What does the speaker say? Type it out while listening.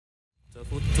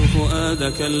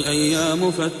زادك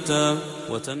الأيام فتى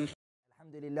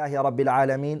الحمد لله رب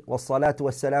العالمين والصلاة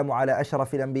والسلام على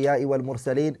أشرف الأنبياء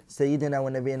والمرسلين سيدنا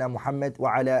ونبينا محمد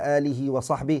وعلى آله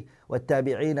وصحبه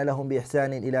والتابعين لهم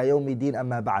بإحسان إلى يوم الدين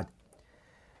أما بعد.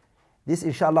 This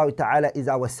inshallah ta'ala is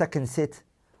our second sit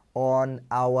on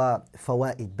our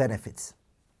fawaid benefits.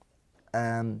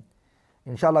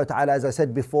 Inshallah ta'ala, as I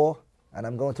said before, and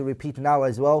I'm going to repeat now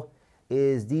as well,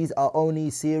 is these are only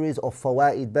series of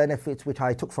fawaid benefits which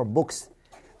I took from books.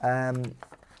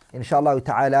 Inshallah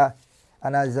ta'ala,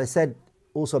 and as I said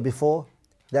also before,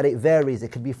 that it varies.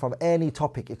 It could be from any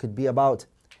topic. It could be about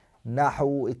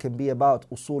nahu, it could be about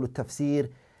usul al-tafseer,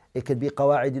 it could be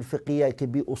qawaid al-fiqhiyya, it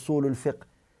could be usul al-fiqh,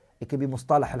 it could be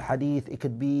mustalah al-hadith, it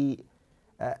could be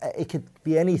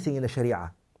anything in the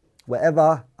sharia.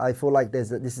 Wherever I feel like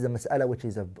this is a mas'ala which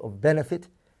is of benefit,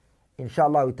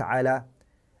 inshallah ta'ala,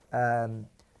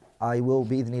 I will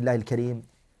bi'idhnillah al-kareem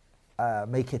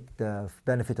make it the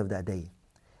benefit of that day.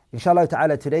 Inshallah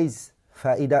ta'ala, today's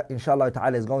faida inshallah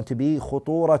ta'ala is going to be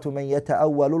خطورة من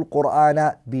يتأول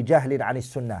القرآن بجهل عن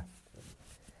السنة.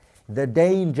 The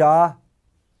danger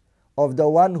of the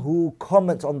one who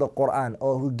comments on the Quran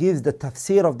or who gives the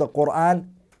tafsir of the Quran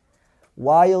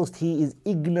whilst he is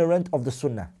ignorant of the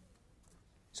sunnah.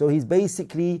 So he's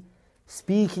basically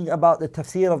speaking about the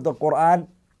tafsir of the Quran,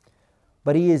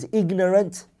 but he is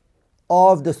ignorant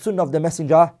of the sunnah of the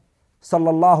Messenger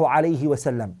sallallahu alayhi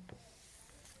wasallam.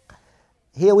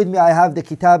 Here with me I have the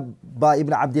kitab by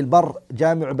Ibn Abdul Barr,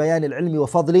 Jami' Bayan al-Ilmi wa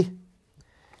Fadlih,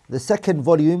 the second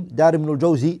volume, Dar ibn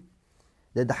al-Jawzi,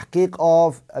 the Tahqiq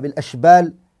of Abil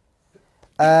Ashbal,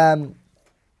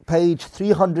 page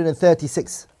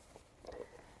 336.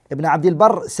 Ibn Abdul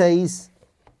Barr says,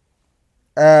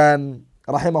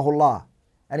 rahimahullah,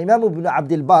 and Imam Ibn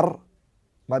Abdul Barr,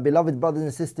 my beloved brothers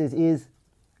and sisters,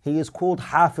 he is called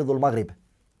Hafiz al-Maghrib.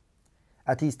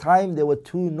 At his time there were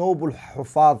two noble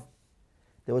hufaz.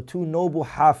 There were two noble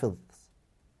hafiz.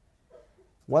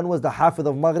 One was the hafiz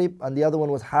of Maghrib and the other one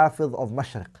was hafiz of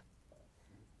Mashriq.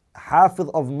 Hafiz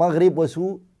of Maghrib was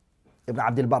who? Ibn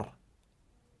Abdul Barr.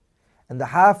 And the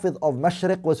hafiz of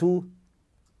Mashriq was who?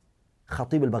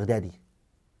 Khatib al-Baghdadi.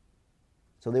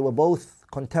 So they were both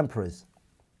contemporaries.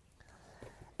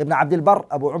 Ibn Abdul Barr,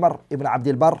 Abu Umar Ibn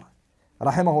Abdul Barr,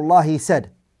 rahimahullah, he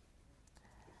said,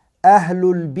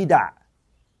 Ahlul bid'ah,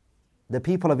 the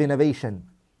people of innovation,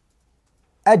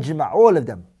 أجمع, all of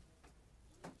them,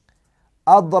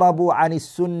 أضربوا عن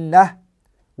السنة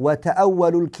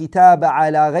وتأولوا الكتاب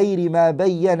على غير ما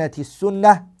بينت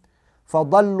السنة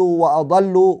فضلوا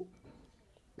وأضلوا.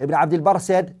 Ibn Abdul Barr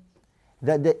said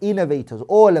that the innovators,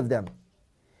 all of them,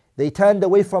 they turned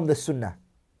away from the sunnah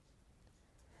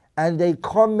and they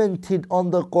commented on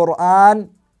the Quran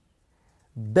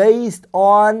based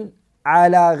on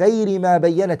على غير ما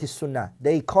بينت السنة.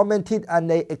 They commented and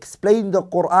they explained the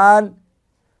Quran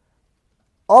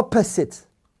opposite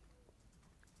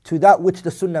to that which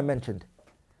the Sunnah mentioned.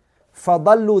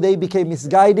 فَضَلُّوا, they became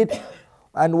misguided,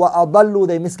 and وَأَضَلُّوا,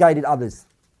 they misguided others.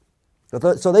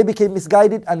 So they became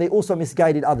misguided and they also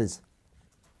misguided others.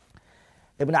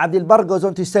 Ibn Abdul Barr goes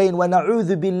on to say,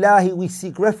 وَنَعُوذُ بِاللَّهِ, we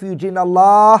seek refuge in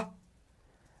Allah,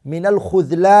 مِنَ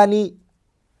الْخُذْلَانِ,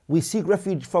 we seek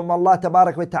refuge from Allah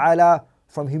tabarak wa ta'ala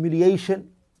from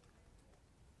humiliation.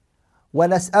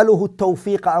 وَنَسْأَلُهُ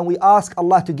التَّوْفِيقَ, and we ask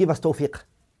Allah to give us tawfiq.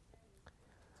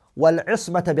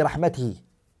 وَالْعِصْمَةَ بِرَحْمَتِهِ,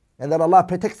 and that Allah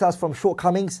protects us from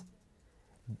shortcomings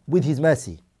with His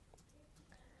mercy.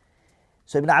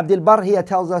 So Ibn Abdul Barr here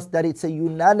tells us that it's a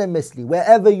unanimously,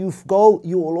 wherever you go,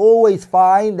 you will always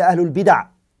find the Ahlul Bid'ah.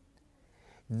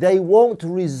 They won't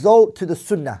resort to the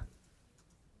Sunnah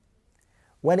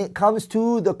when it comes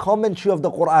to the commentary of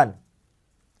the Quran.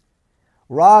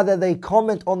 Rather, they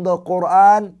comment on the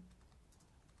Quran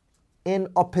in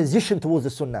opposition towards the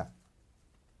Sunnah.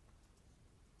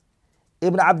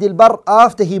 Ibn Abdul Barr,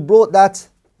 after he brought that,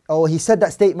 or he said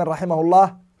that statement,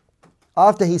 rahimahullah,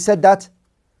 after he said that,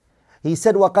 he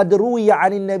said, وَقَدْ رُوِيَ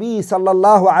عَنِ النَّبِيِّ صَلَّى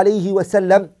اللَّهُ عَلَيْهِ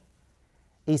وَسَلَّمَ,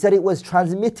 he said it was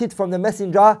transmitted from the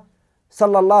Messenger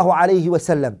صلى الله عليه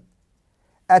وسلم,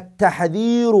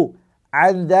 التحذير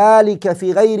عن ذلك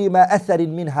في غير ما أثر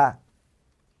منها.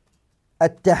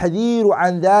 التحذير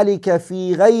عن ذلك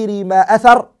في غير ما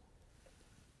أثر.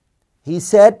 He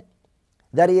said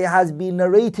that it has been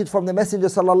narrated from the Messenger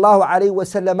sallallahu alaihi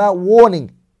wasallam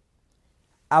warning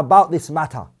about this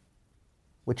matter,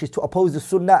 which is to oppose the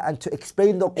Sunnah and to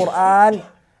explain the Quran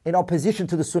in opposition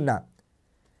to the Sunnah.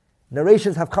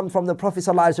 Narrations have come from the Prophet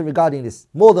sallallahu alaihi wasallam regarding this,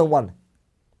 more than one.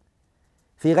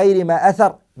 في غير ما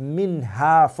أثر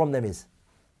منها, from them is.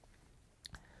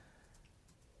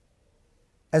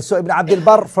 And so Ibn Abdul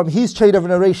Barr, from his chain of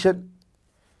narration,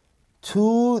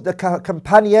 to the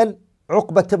companion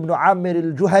Uqbat ibn Amir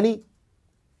al-Juhani.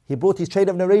 He brought his chain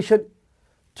of narration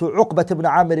to Uqbat ibn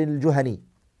Amir al-Juhani.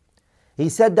 He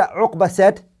said that Uqba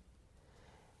said,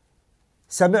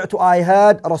 I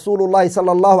heard Rasulullah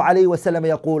sallallahu alayhi wa sallam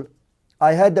yaqul.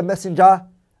 I heard the Messenger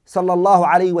sallallahu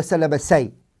alayhi wa sallam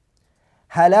say,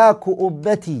 Halaku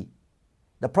ummati.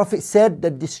 The Prophet said, the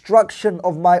destruction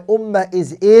of my ummah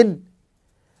is in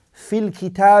fil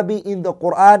kitabi, in the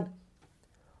Quran,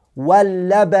 wal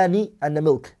labani, and the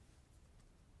milk.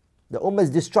 The ummah's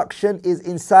destruction is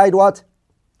inside what?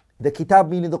 The kitab,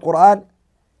 meaning the Quran,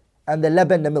 and the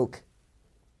laban, the milk.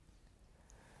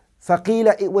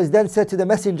 Faqila, it was then said to the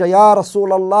Messenger, Ya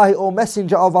Rasulallah, O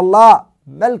Messenger of Allah,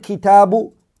 mal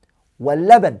kitabu wal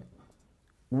laban.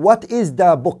 What is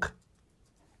the book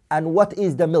and what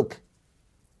is the milk?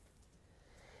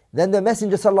 Then the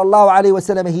Messenger sallallahu alaihi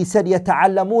wasallam, he said,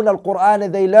 يَتَعَلَّمُونَ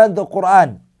الْقُرْآنَ, they learn the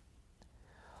Quran.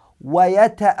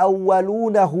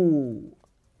 وَيَتَأَوَّلُونَهُ,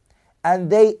 and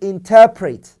they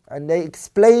interpret and they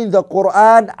explain the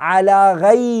Quran عَلَى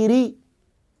غَيْرِ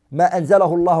مَا أَنزَلَهُ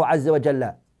اللَّهُ عَزَّ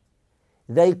وَجَلَّ.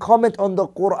 They comment on the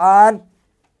Quran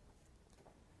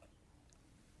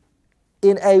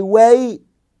in a way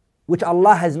which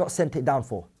Allah has not sent it down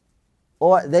for.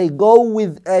 Or they go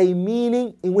with a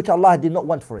meaning in which Allah did not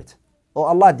want for it. Or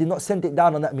Allah did not send it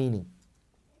down on that meaning.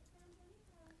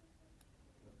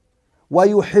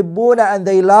 وَيُحِبُّونَ, and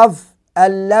they love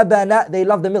اللَّبَنَ, they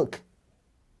love the milk.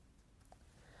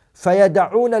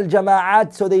 فَيَدَعُونَ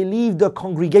الْجَمَاعَاتِ, so they leave the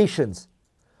congregations.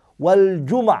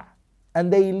 وَالْجُمَعَ,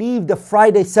 and they leave the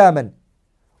Friday sermon.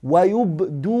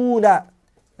 وَيُبْدُونَ,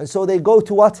 and so they go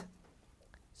to what?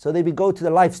 So they go to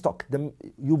the livestock. The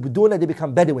yubduna, they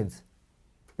become Bedouins.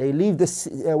 They leave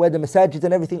where the masajid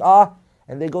and everything are,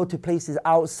 and they go to places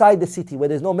outside the city where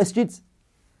there's no masjids,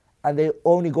 and they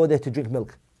only go there to drink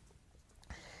milk.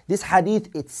 This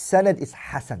hadith, its sanad is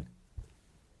Hassan.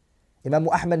 Imam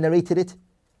Ahmad narrated it,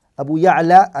 Abu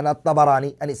Ya'la and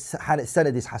At-Tabarani, and its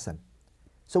sanad is Hassan.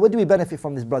 So what do we benefit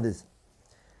from this, brothers?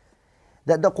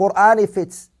 That the Quran, if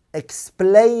it's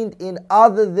explained in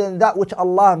other than that which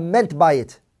Allah meant by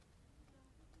it,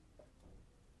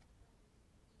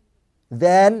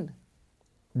 then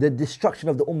the destruction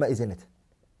of the ummah is in it.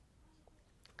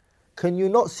 Can you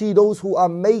not see those who are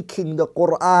making the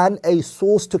Quran a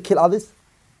source to kill others?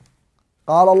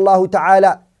 قال الله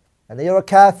تعالى, and then you're a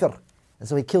kafir, and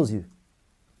so he kills you.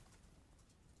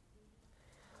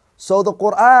 So the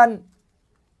Quran,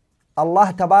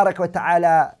 Allah tabarak wa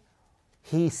ta'ala,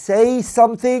 He says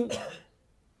something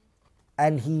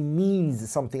and He means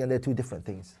something, and they're two different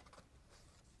things.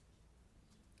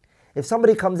 If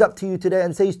somebody comes up to you today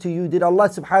and says to you, did Allah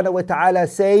subhanahu wa ta'ala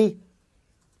say,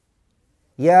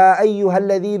 Ya ayyuha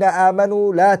alladhina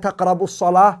amanu la taqrabu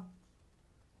as-salah?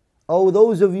 Oh,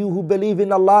 those of you who believe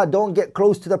in Allah, don't get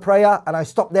close to the prayer, and I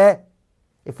stop there.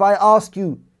 If I ask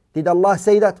you, did Allah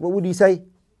say that? What would you say?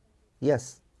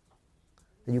 Yes.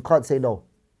 Then you can't say no.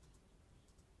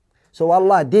 So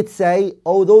Allah did say,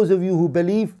 oh, those of you who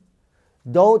believe,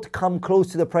 don't come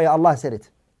close to the prayer. Allah said it.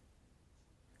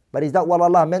 But is that what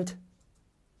Allah meant?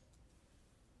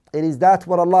 Is that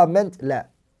what Allah meant? La.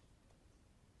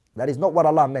 That is not what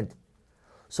Allah meant.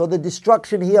 So the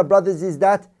destruction here, brothers, is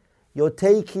that you're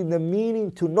taking the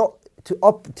meaning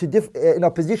in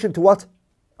opposition to what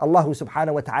Allah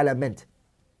subhanahu wa ta'ala meant.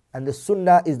 And the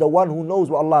sunnah is the one who knows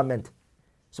what Allah meant.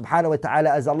 Subhanahu wa ta'ala,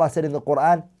 as Allah said in the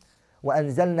Quran,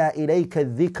 وَأَنزَلْنَا إِلَيْكَ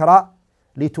الذِّكْرَ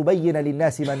لِتُبَيِّنَ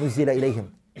لِلنَّاسِ مَا نُزِّلَ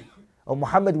إِلَيْهِمْ. O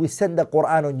Muhammad, we sent the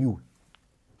Quran on you.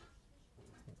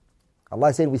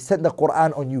 Allah said, we sent the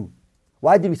Quran on you.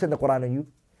 Why did we send the Quran on you?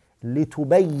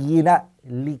 لِتُبَيِّنَ,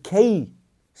 لِكَيْ,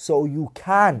 so you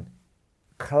can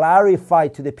clarify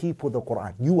to the people the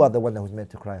Quran. You are the one that was meant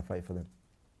to clarify for them.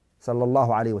 Sallallahu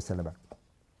alayhi wa sallam.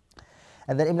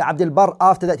 And then Ibn Abdul Barr,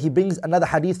 after that, he brings another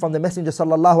hadith from the Messenger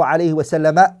sallallahu alayhi wa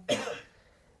sallam.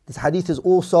 This hadith is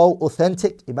also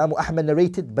authentic. Imam Ahmad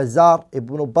narrated, Bazar,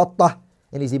 Ibn Battah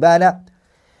in his Ibana,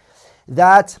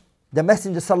 that the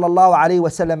Messenger sallallahu alayhi wa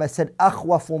sallam said,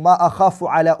 أَخْوَفُ مَا أَخَافُ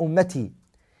عَلَى أُمَّتِي.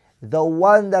 The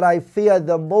one that I fear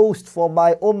the most for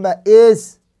my ummah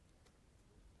is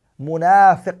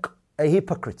munafiq, a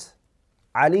hypocrite.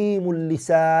 Alimul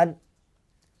lisan,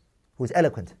 who is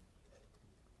eloquent,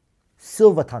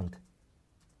 silver-tongued,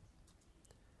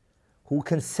 who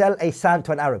can sell a sand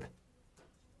to an Arab.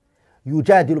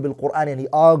 Yujadilu bil Quran, and he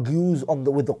argues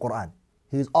with the Quran.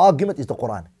 His argument is the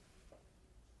Quran.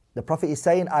 The Prophet is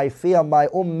saying, I fear my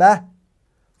ummah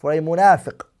for a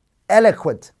munafiq,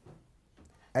 eloquent.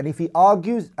 And if he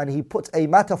argues and he puts a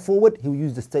matter forward, he will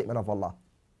use the statement of Allah.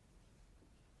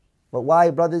 But why,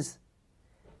 brothers?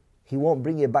 he won't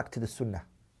bring it back to the Sunnah.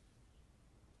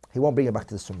 He won't bring it back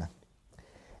to the Sunnah.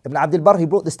 Ibn Abdul Barr, he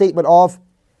brought the statement of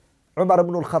Umar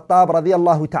ibn al-Khattab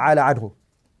radiyallahu ta'ala anhu.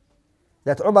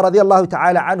 That Umar radiyallahu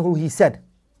ta'ala anhu, he said,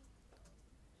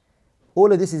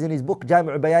 all of this is in his book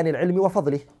Jami'u Bayan al-Ilmi wa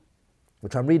Fadlih,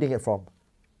 which I'm reading it from.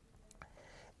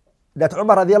 That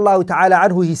Umar radiyallahu ta'ala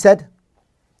anhu, he said,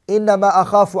 إِنَّمَا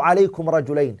أَخَافُ عَلَيْكُمْ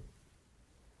رَجُلَيْنِ,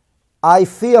 I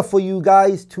fear for you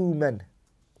guys two men.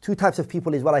 Two types of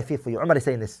people is what I fear for you. Umar is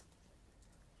saying this.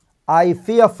 I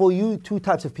fear for you two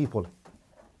types of people.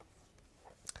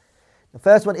 The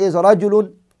first one is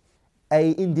رَجُلٌ,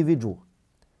 a individual.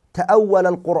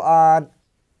 تَأَوَّلَ الْقُرْآنِ,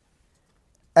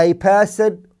 a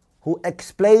person who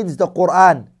explains the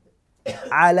Quran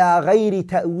على غير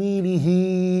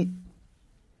تأويله,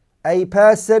 a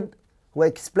person who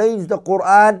explains the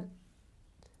Quran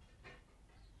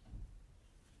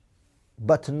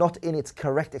but not in its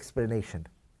correct explanation.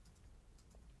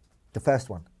 The first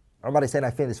one. Umar is saying,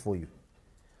 I fear this for you.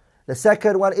 The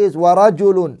second one is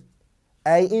وَرَجُلٌ,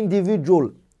 a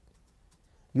individual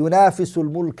يُنَافِسُ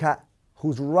الْمُلْكَ,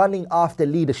 who's running after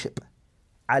leadership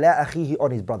على أخيه,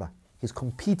 on his brother. He's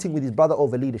competing with his brother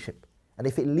over leadership. And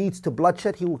if it leads to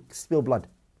bloodshed, he will spill blood.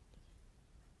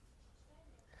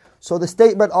 So the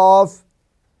statement of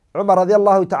Umar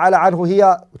radiallahu ta'ala anhu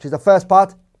here, which is the first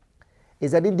part,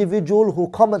 is an individual who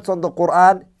comments on the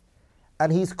Quran,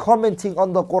 and he's commenting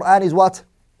on the Quran is what?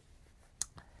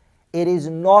 It is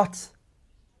not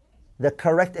the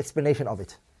correct explanation of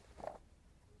it.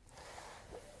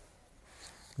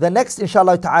 The next,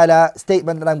 inshallah ta'ala,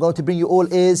 statement that I'm going to bring you all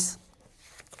is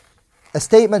a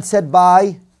statement said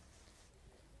by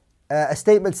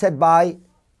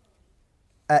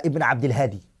Ibn Abdul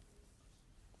Hadi,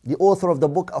 the author of the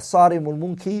book As-Sarim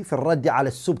al-Munki fi al-Raddi ala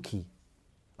al-Subki.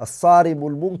 As-Sarim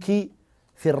al-Munki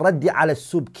fi al-Raddi ala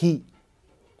al-Subki.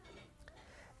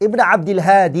 Ibn Abdul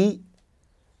Hadi,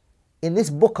 in this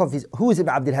book of his, who is Ibn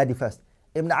Abdul Hadi first?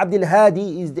 Ibn Abdul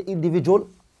Hadi is the individual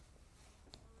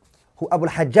who Abu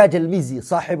al-Hajjaj al-Mizzi,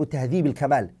 Sahibu Tahdhib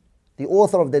al-Kamal, the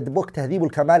author of the book Tahdhib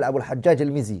al-Kamal, Abu al-Hajjaj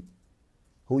al-Mizzi,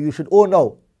 who you should all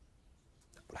know.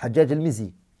 Al-Hajjaj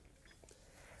al-Mizzi.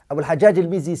 Abu al-Hajjaj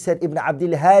al-Mizzi said, Ibn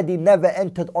Abdul Hadi never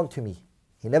entered onto me.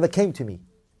 He never came to me.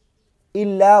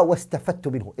 إِلَّا وَاسْتَفَدْتُ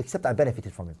مِنْهُ, except I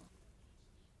benefited from him.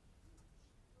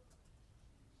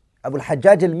 Abu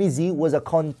al-Hajjaj al-Mizzi was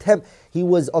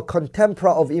a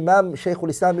contemporary of Imam Shaykh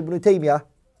al-Islam ibn Taymiyyah.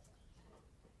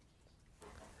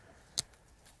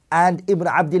 And Ibn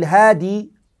Abdul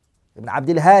Hadi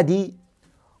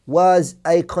was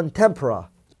a contemporary,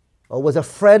 or was a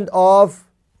friend of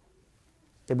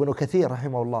Ibn Kathir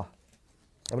rahimahullah.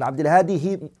 Ibn Abdul Hadi,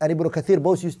 he and Ibn Kathir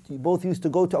both used to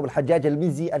go to Abu al-Hajjaj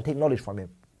al-Mizzi and take knowledge from him.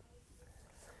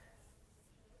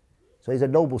 So he's a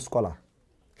noble scholar.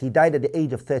 He died at the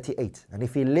age of 38, and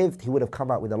if he lived, he would have come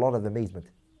out with a lot of amazement.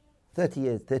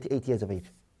 38 years of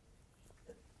age.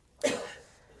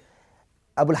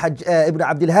 Ibn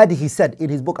Abdul Hadi, he said in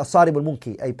his book As-Sarim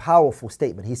al-Munki, a powerful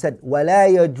statement. He said, وَلَا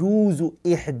يَجُوزُ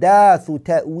إِحْدَاثُ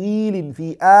تَأْوِيلٍ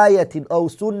فِي آيَةٍ أَوْ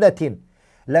سُنَّةٍ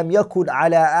لم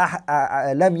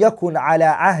يكن على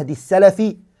عهد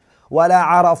السلف ولا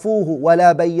عرفوه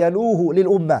ولا بينوه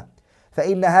للأمة،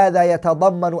 فإن هذا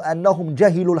يتضمن أنهم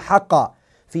جهلوا الحق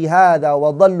في هذا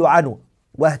وضلوا عنه،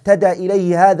 واهتدى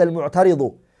إليه هذا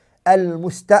المعترض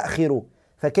المستأخر،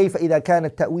 فكيف إذا كان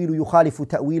التأويل يخالف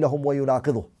تأويلهم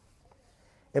ويناقضه.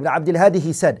 Ibn Abdul Hadi,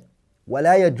 he said,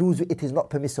 ولا يجوز, it is not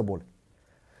permissible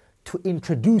to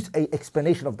introduce an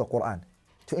explanation of the Quran,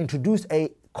 to introduce a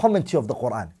commentary of the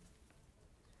Quran,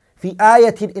 في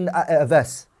آية, in a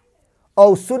verse,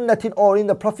 or sunnah, or in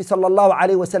the Prophet sallallahu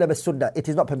alaihi wasallam sunnah. It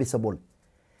is not permissible.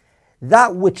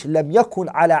 That which لم يكن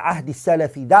على عهد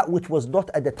السلف, that which was not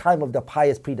at the time of the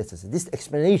pious predecessors. This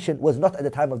explanation was not at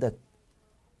the time of the.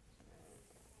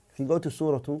 If you go to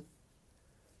Surah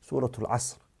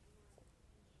Al-Asr,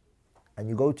 and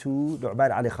you go to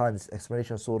Nu'man Ali Khan's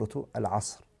explanation of Surah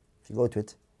Al-Asr, if you go to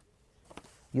it,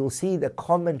 you'll see the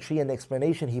commentary and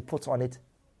explanation he puts on it.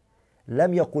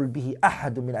 لم يقل به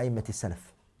أحد من أئمة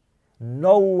السلف.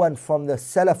 No one from the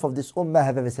Salaf of this ummah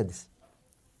have ever said this.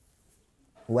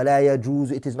 ولا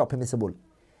يجوز, it is not permissible.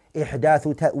 إحداث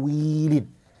تأويل,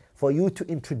 for you to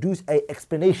introduce an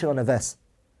explanation on a verse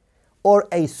or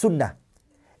a sunnah.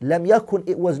 لم يكن,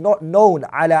 it was not known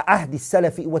على عهد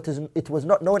السلف, it was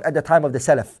not known at the time of the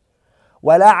Salaf.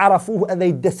 ولا عرفوه, and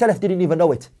the Salaf didn't even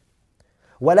know it.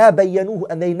 ولا بينوه,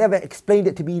 and they never explained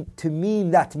it to mean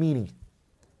that meaning.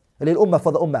 للأمة,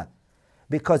 for the ummah.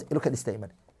 Because, look at this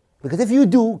statement. Because if you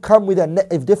do come with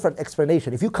a different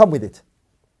explanation, if you come with it,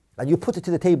 and you put it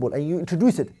to the table, and you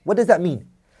introduce it, what does that mean?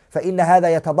 فإن هذا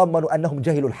يتضمن أنهم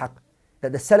جهلوا الحق.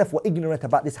 That the Salaf were ignorant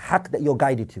about this haqq that you're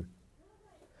guided to.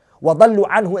 وضلوا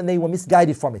عنه, and they were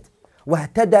misguided from it.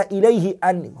 واهتدى إليه,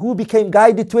 and who became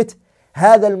guided to it?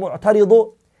 هذا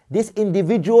المعترض, this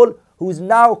individual who is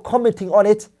now commenting on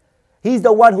it, he's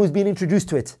the one who's been introduced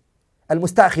to it.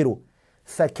 المستأخر.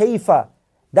 فكيف,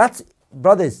 that's,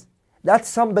 brothers, that's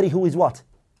somebody who is what?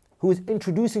 Who is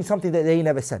introducing something that they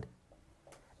never said.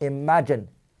 Imagine,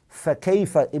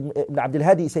 فكيف, Ibn Abdul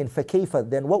Hadi is saying, فكيف,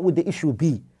 then what would the issue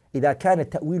be? إذا كان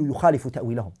التأويل يخالف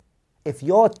تأويلهم. If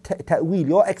your ta'wil,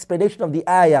 your explanation of the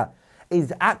ayah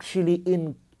is actually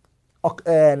in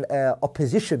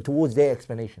opposition towards their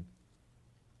explanation.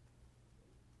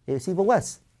 It's even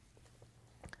worse.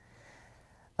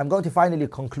 I'm going to finally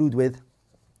conclude with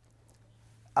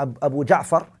Abu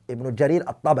Ja'far ibn Jarir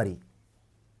al-Tabari.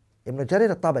 Ibn Jarir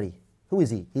al-Tabari, who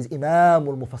is he? He's Imam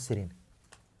al-Mufassirin.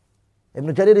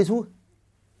 Ibn Jarir is who?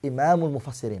 Imam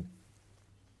al-Mufassirin.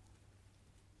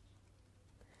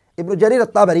 Ibn Jarir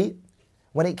al-Tabari,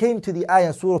 when it came to the ayah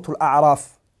in Surah Al-A'raf,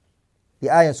 the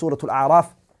ayah in Surah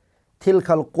Al-A'raf, تِلْكَ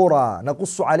الْقُرَى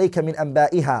نَقُصُّ عَلَيْكَ مِنْ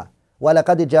أَنْبَائِهَا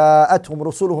وَلَقَدْ جَاءَتْهُمْ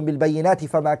رُسُلُهُم بِالْبَيِّنَاتِ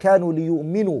فَمَا كَانُوا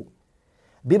لِيُؤْمِنُوا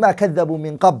بِمَا كَذَّبُوا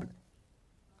مِنْ قَبْلِ.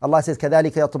 Allah says,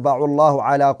 كَذَلِكَ يَطْبَعُ اللَّهُ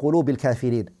عَلَى قُلُوبِ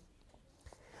الْكَافِرِينَ.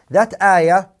 That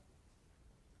ayah,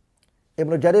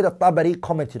 Ibn Jarir al-Tabari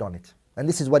commented on it. And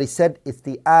this is what he said. It's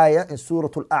the ayah in Surah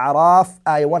Al-A'raf,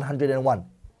 ayah 101.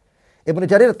 Ibn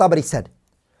Jarir al-Tabari said,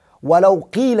 وَلَوْ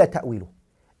قِيلَ تَأْوِيلُ.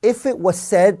 If it was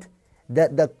said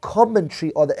that the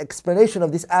commentary or the explanation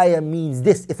of this ayah means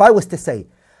this, if I was to say,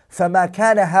 فَمَا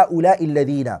كَانَ هَؤُلَاءِ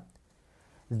الَّذِينَ,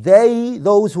 they,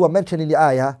 those who are mentioned in the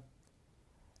ayah,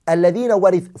 الَّذِينَ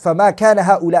وَرِثْ فَمَا كَانَ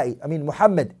هَؤُلَاءِ, I mean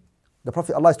Muhammad, the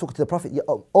Prophet, Allah is talking to the Prophet,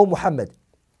 O Muhammad,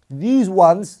 these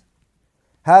ones,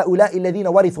 هَؤُلَاءِ الَّذِينَ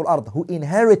وَرِثُوا الْأَرْض, who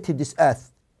inherited this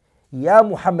earth, Ya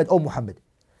Muhammad, O Muhammad,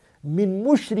 مِن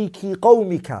مُشْرِكِ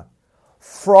قَوْمِكَ,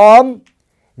 from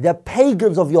the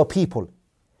pagans of your people,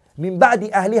 min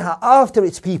ba'di ahliha, after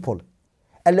its people,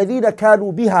 alladhina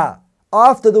kanu biha,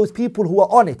 after those people who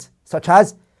are on it, such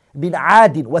as bin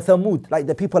Adin wa Thamud, like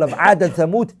the people of Ad and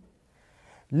Thamud,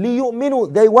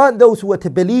 liyu'minu, they weren't those who were to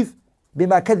believe,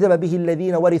 bima kadhaba bihi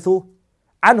alladhina warithu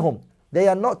anhum, they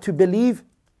are not to believe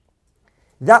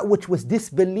that which was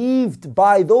disbelieved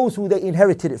by those who they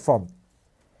inherited it from,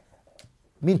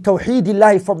 min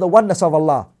tawheedillahi, from the oneness of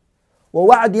Allah,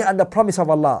 وَوَعْدِهِ, and the promise of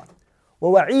Allah,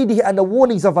 وَوَعِيدِهِ, and the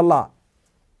warnings of Allah.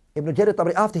 Ibn Jarir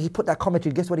Tabari, after he put that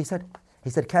commentary, guess what he said? He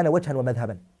said, كَانَ وَجْهًا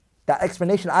وَمَذْهَبًا. That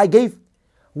explanation I gave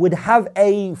would have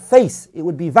a face, it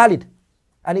would be valid,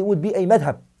 and it would be a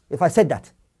madhab if I said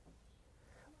that.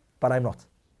 But I'm not.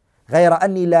 غَيْرَ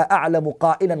أَنِّي لَا أَعْلَمُ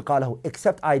قَائِلًا قَالَهُ,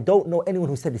 except I don't know anyone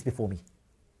who said this before me.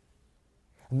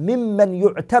 مِمَّنْ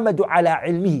يُعْتَمَدُ عَلَى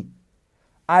عِلْمِهِ,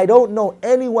 I don't know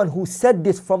anyone who said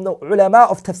this from the ulama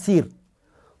of tafsir,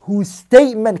 whose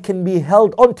statement can be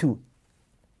held onto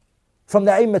from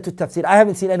the a'immat al-tafsir. I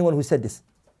haven't seen anyone who said this.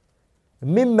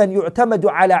 مِمَّنْ يُعْتَمَدُ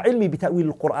عَلَى عِلْمِ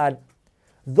بِتَأْوِيلِ الْقُرْآنِ,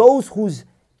 those whose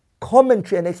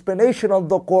commentary and explanation of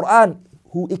the Quran,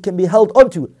 who it can be held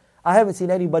onto. I haven't seen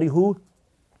anybody who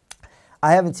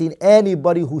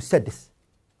said this.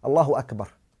 Allahu Akbar.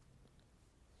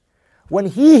 When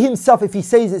he himself, if he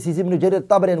says this, he's Ibn Jarir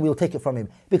al-Tabari, and we'll take it from him,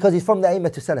 because he's from the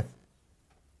a'immat al-Salaf.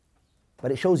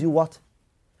 But it shows you what?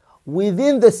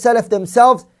 Within the Salaf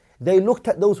themselves, they looked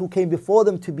at those who came before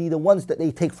them to be the ones that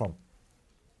they take from.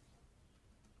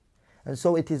 And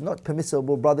so it is not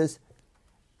permissible, brothers,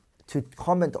 to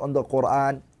comment on the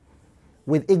Quran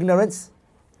with ignorance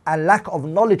and lack of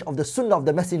knowledge of the Sunnah of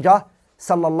the Messenger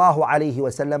sallallahu alayhi wa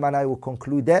sallam. And I will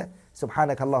conclude there.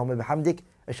 Subhanakallahumma bihamdik,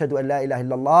 ashhadu an la ilaha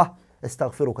illallah,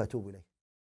 astaghfiruka wa atubu ilayk.